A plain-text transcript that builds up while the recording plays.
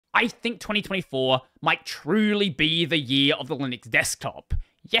I think 2024 might truly be the year of the Linux desktop.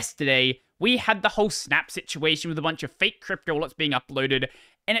 Yesterday, we had the whole Snap situation with a bunch of fake crypto wallets being uploaded,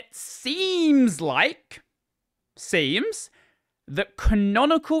 and it seems that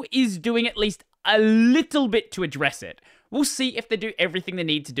Canonical is doing at least a little bit to address it. We'll see if they do everything they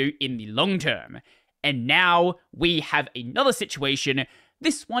need to do in the long term. And now we have another situation,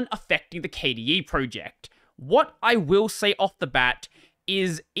 this one affecting the KDE project. What I will say off the bat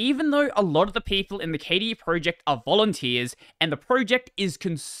is, even though a lot of the people in the KDE project are volunteers and the project is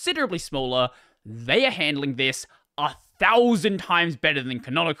considerably smaller, they are handling this 1,000 times better than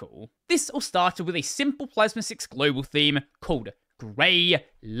Canonical. This all started with a simple Plasma 6 global theme called Grey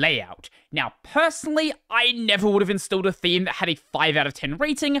Layout. Now, personally, I never would have installed a theme that had a 5 out of 10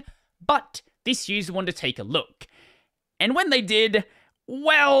 rating, but this user wanted to take a look. And when they did,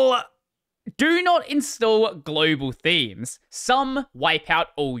 well, do not install global themes. Some wipe out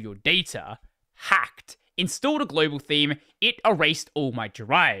all your data. Hacked. Installed a global theme, it erased all my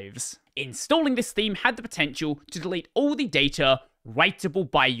drives. Installing this theme had the potential to delete all the data writable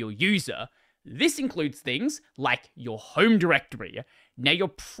by your user. This includes things like your home directory. Now you're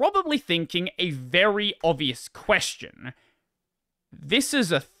probably thinking a very obvious question. This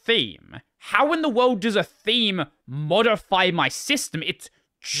is a theme. How in the world does a theme modify my system? It's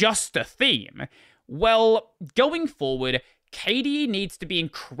just a theme. Well, going forward, KDE needs to be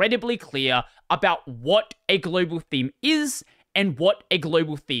incredibly clear about what a global theme is and what a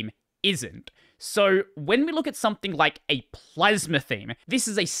global theme isn't. So when we look at something like a Plasma theme, this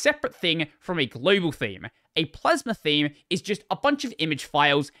is a separate thing from a global theme. A Plasma theme is just a bunch of image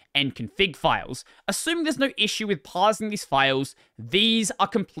files and config files. Assuming there's no issue with parsing these files, these are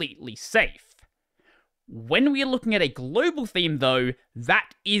completely safe. When we are looking at a global theme though,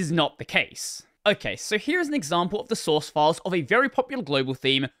 that is not the case. Okay, so here's an example of the source files of a very popular global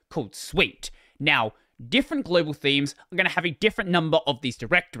theme called Sweet. Now, different global themes are going to have a different number of these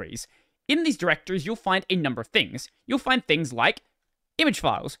directories. In these directories, you'll find a number of things. You'll find things like image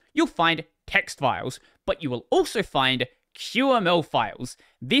files, you'll find text files, but you will also find QML files.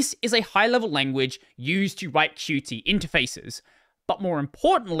 This is a high-level language used to write Qt interfaces. But more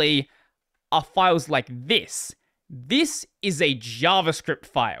importantly, are files like this. This is a JavaScript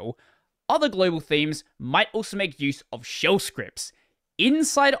file. Other global themes might also make use of shell scripts.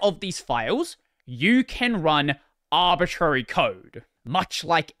 Inside of these files, you can run arbitrary code. Much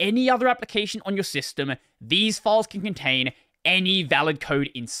like any other application on your system, these files can contain any valid code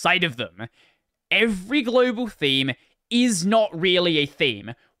inside of them. Every global theme is not really a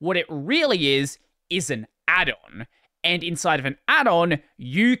theme. What it really is an add-on. And inside of an add-on,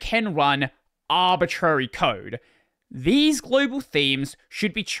 you can run arbitrary code. These global themes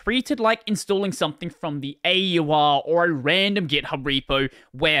should be treated like installing something from the AUR or a random GitHub repo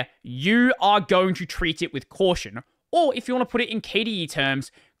where you are going to treat it with caution. Or if you want to put it in KDE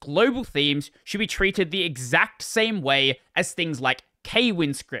terms, global themes should be treated the exact same way as things like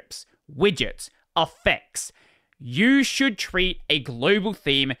kwin scripts, widgets, effects. You should treat a global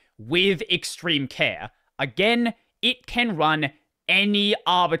theme with extreme care. Again, it can run any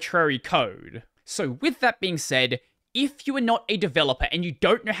arbitrary code. So with that being said, if you are not a developer and you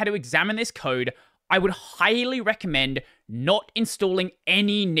don't know how to examine this code, I would highly recommend not installing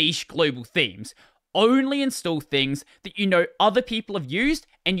any niche global themes. Only install things that you know other people have used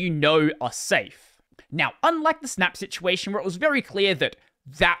and you know are safe. Now, unlike the Snap situation where it was very clear that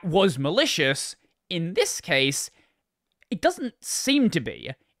that was malicious, in this case, it doesn't seem to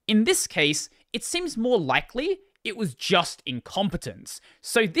be. In this case, it seems more likely it was just incompetence.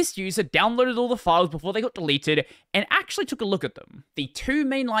 So this user downloaded all the files before they got deleted and actually took a look at them. The two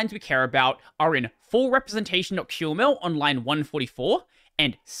main lines we care about are in full representation.qml on line 144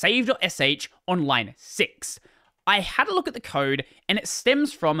 and save.sh on line 6. I had a look at the code and it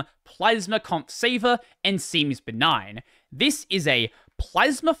stems from Plasma conf saver and seems benign. This is a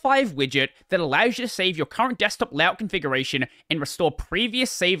Plasma 5 widget that allows you to save your current desktop layout configuration and restore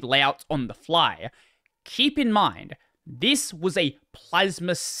previous saved layouts on the fly. Keep in mind, this was a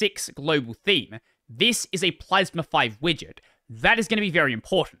Plasma 6 global theme. This is a Plasma 5 widget. That is going to be very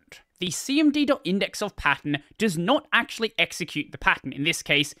important. The cmd.index of pattern does not actually execute the pattern, in this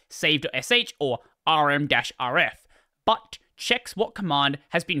case, save.sh or rm-rf, but checks what command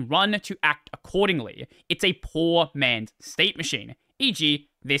has been run to act accordingly. It's a poor man's state machine, e.g.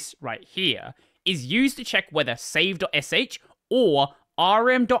 this right here, is used to check whether save.sh or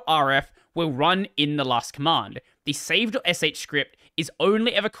rm.rf will run in the last command. The save.sh script is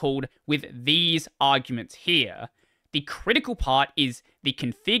only ever called with these arguments here. The critical part is the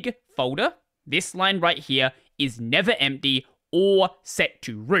config folder. This line right here is never empty or set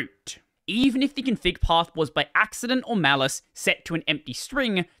to root. Even if the config path was by accident or malice set to an empty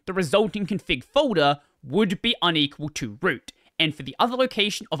string, the resulting config folder would be unequal to root. And for the other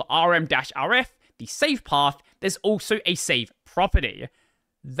location of rm-rf, the save path, there's also a save property.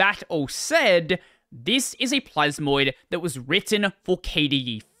 That all said, this is a plasmoid that was written for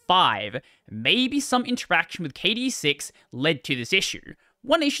KDE 5. Maybe some interaction with KDE 6 led to this issue.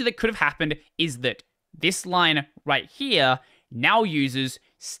 One issue that could have happened is that this line right here now uses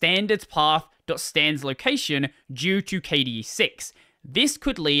standards path.stands location due to KDE 6. This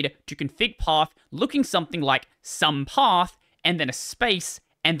could lead to config path looking something like some path and then a space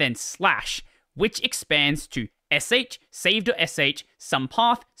and then slash, which expands to sh save.sh some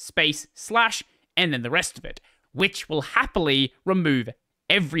path space slash and then the rest of it, which will happily remove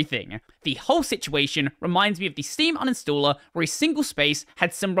everything. The whole situation reminds me of the Steam uninstaller where a single space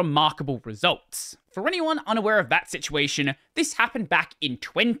had some remarkable results. For anyone unaware of that situation, this happened back in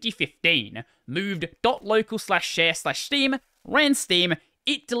 2015. Moved .local/share/steam, ran Steam,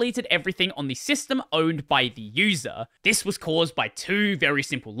 it deleted everything on the system owned by the user. This was caused by two very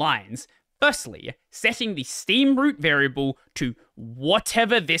simple lines. Firstly, setting the Steam root variable to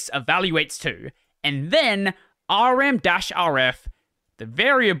whatever this evaluates to, and then rm-rf, the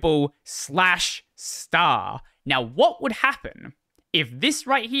variable /star. Now, what would happen if this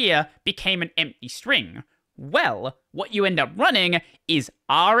right here became an empty string? Well, what you end up running is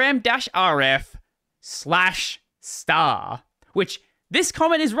rm-rf /star, which this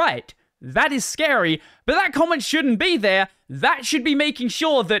comment is right. That is scary, but that comment shouldn't be there. That should be making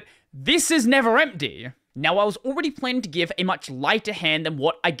sure that this is never empty. Now, I was already planning to give a much lighter hand than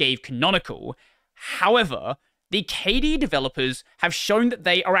what I gave Canonical. However, the KDE developers have shown that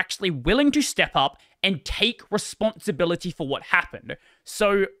they are actually willing to step up and take responsibility for what happened.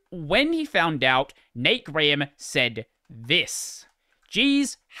 So, when he found out, Nate Graham said this: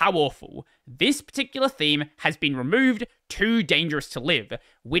 "Geez, how awful. This particular theme has been removed, too dangerous to live.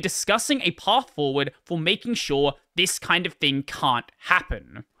 We're discussing a path forward for making sure this kind of thing can't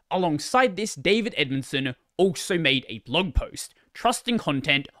happen." Alongside this, David Edmondson also made a blog post, trusting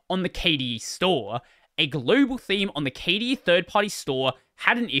content on the KDE store. A global theme on the KDE third-party store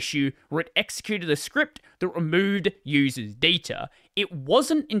had an issue where it executed a script that removed users' data. It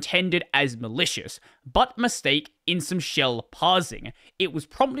wasn't intended as malicious, but a mistake in some shell parsing. It was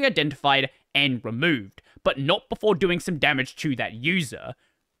promptly identified and removed, but not before doing some damage to that user.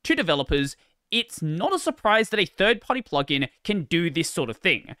 To developers, it's not a surprise that a third-party plugin can do this sort of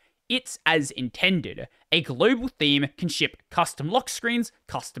thing. It's as intended. A global theme can ship custom lock screens,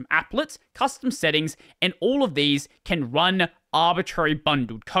 custom applets, custom settings, and all of these can run arbitrary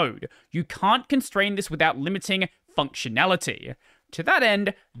bundled code. You can't constrain this without limiting functionality. To that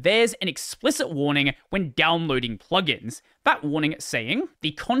end, there's an explicit warning when downloading plugins. That warning saying,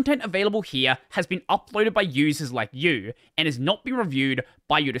 "The content available here has been uploaded by users like you and has not been reviewed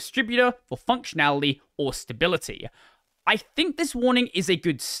by your distributor for functionality or stability." I think this warning is a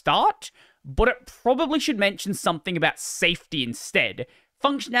good start, but it probably should mention something about safety instead.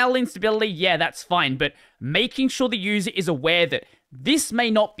 Functionality and stability, yeah, that's fine, but making sure the user is aware that this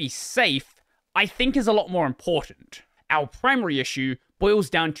may not be safe, I think is a lot more important. Our primary issue boils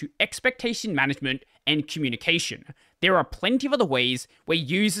down to expectation management and communication. There are plenty of other ways where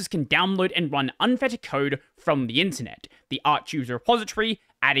users can download and run unfettered code from the internet. The Arch user repository,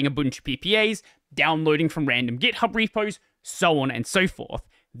 adding Ubuntu PPAs, downloading from random GitHub repos, so on and so forth.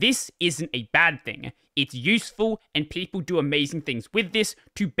 This isn't a bad thing. It's useful, and people do amazing things with this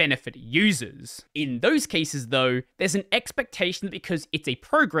to benefit users. In those cases, though, there's an expectation that because it's a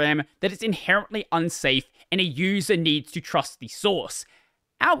program, that it's inherently unsafe and a user needs to trust the source.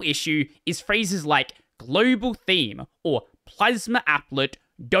 Our issue is phrases like global theme or plasma applet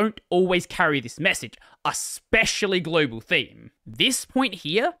don't always carry this message, especially global theme. This point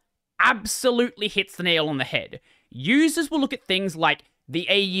here absolutely hits the nail on the head. Users will look at things like the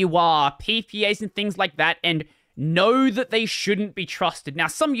AUR, PPAs, and things like that, and know that they shouldn't be trusted. Now,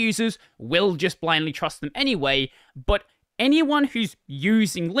 some users will just blindly trust them anyway, but anyone who's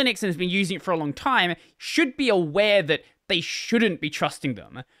using Linux and has been using it for a long time should be aware that they shouldn't be trusting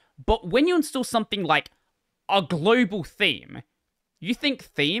them. But when you install something like a global theme, you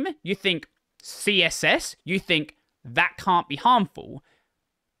think CSS, you think that can't be harmful.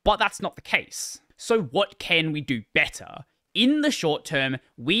 But that's not the case. So what can we do better? In the short term,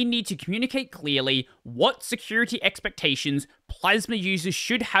 we need to communicate clearly what security expectations Plasma users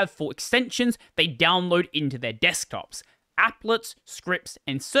should have for extensions they download into their desktops. Applets, scripts,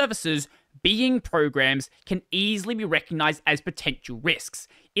 and services being programs can easily be recognized as potential risks.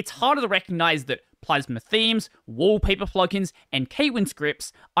 It's harder to recognize that Plasma themes, wallpaper plugins, and Kwin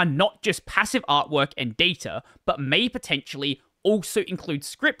scripts are not just passive artwork and data, but may potentially also include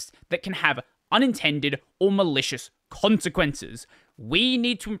scripts that can have unintended or malicious consequences. We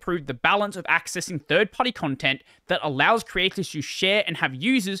need to improve the balance of accessing third-party content that allows creators to share and have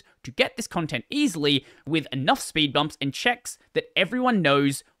users to get this content easily with enough speed bumps and checks that everyone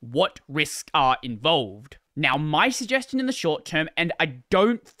knows what risks are involved. Now, my suggestion in the short term, and I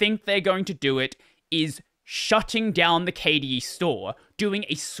don't think they're going to do it, is shutting down the KDE store, doing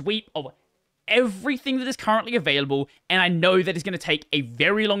a sweep of everything that is currently available, and I know that is going to take a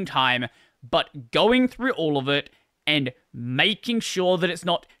very long time, but going through all of it and making sure that it's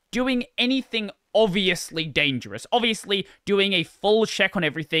not doing anything obviously dangerous. Obviously, doing a full check on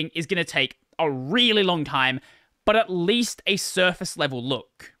everything is going to take a really long time, but at least a surface level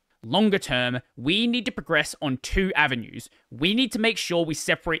look. Longer term, we need to progress on two avenues. We need to make sure we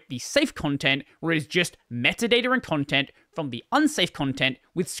separate the safe content, where it is just metadata and content, from the unsafe content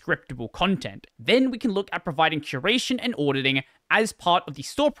with scriptable content. Then we can look at providing curation and auditing as part of the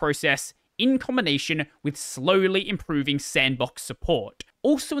store process in combination with slowly improving sandbox support.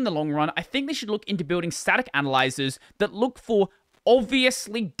 Also in the long run, I think they should look into building static analyzers that look for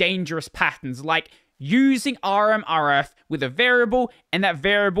obviously dangerous patterns, like using RMRF with a variable and that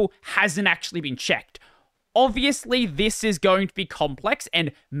variable hasn't actually been checked. Obviously, this is going to be complex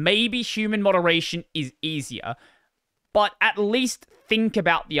and maybe human moderation is easier, but at least think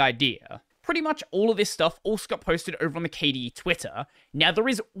about the idea. Pretty much all of this stuff also got posted over on the KDE Twitter. Now, there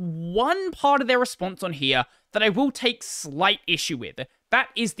is one part of their response on here that I will take slight issue with. That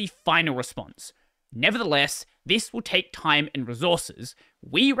is the final response. Nevertheless, this will take time and resources.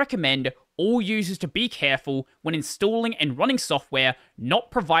 We recommend all users to be careful when installing and running software not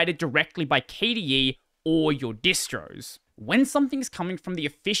provided directly by KDE or your distros. When something's coming from the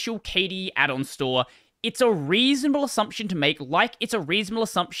official KDE add-on store, it's a reasonable assumption to make, like it's a reasonable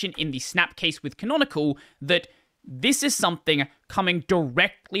assumption in the snap case with Canonical, that this is something coming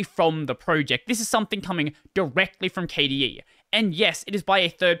directly from the project. This is something coming directly from KDE. And yes, it is by a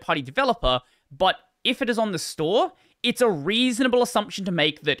third-party developer, but if it is on the store, it's a reasonable assumption to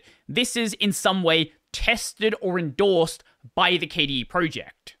make that this is in some way tested or endorsed by the KDE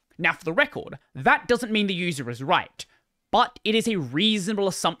project. Now, for the record, that doesn't mean the user is right, but it is a reasonable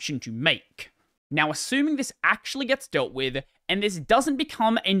assumption to make. Now, assuming this actually gets dealt with, and this doesn't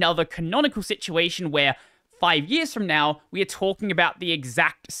become another Canonical situation where 5 years from now, we are talking about the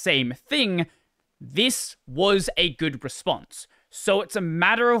exact same thing, this was a good response. So it's a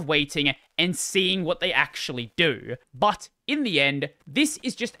matter of waiting and seeing what they actually do. But in the end, this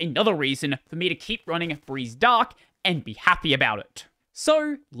is just another reason for me to keep running Breeze Dark and be happy about it.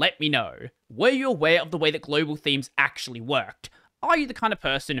 So let me know, were you aware of the way that global themes actually worked? Are you the kind of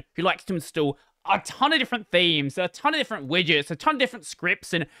person who likes to install a ton of different themes, a ton of different widgets, a ton of different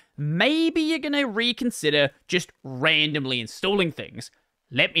scripts, and maybe you're going to reconsider just randomly installing things?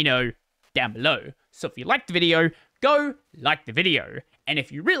 Let me know down below. So if you liked the video, go like the video. And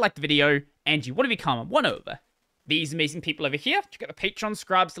if you really like the video and you want to become one of these amazing people over here, check out the Patreon,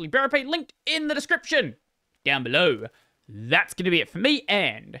 Scribe, Silly Barapay, linked in the description down below. That's going to be it for me,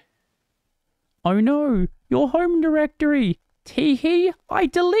 and... oh no, your home directory. Teehee, I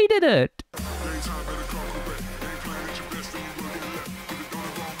deleted it.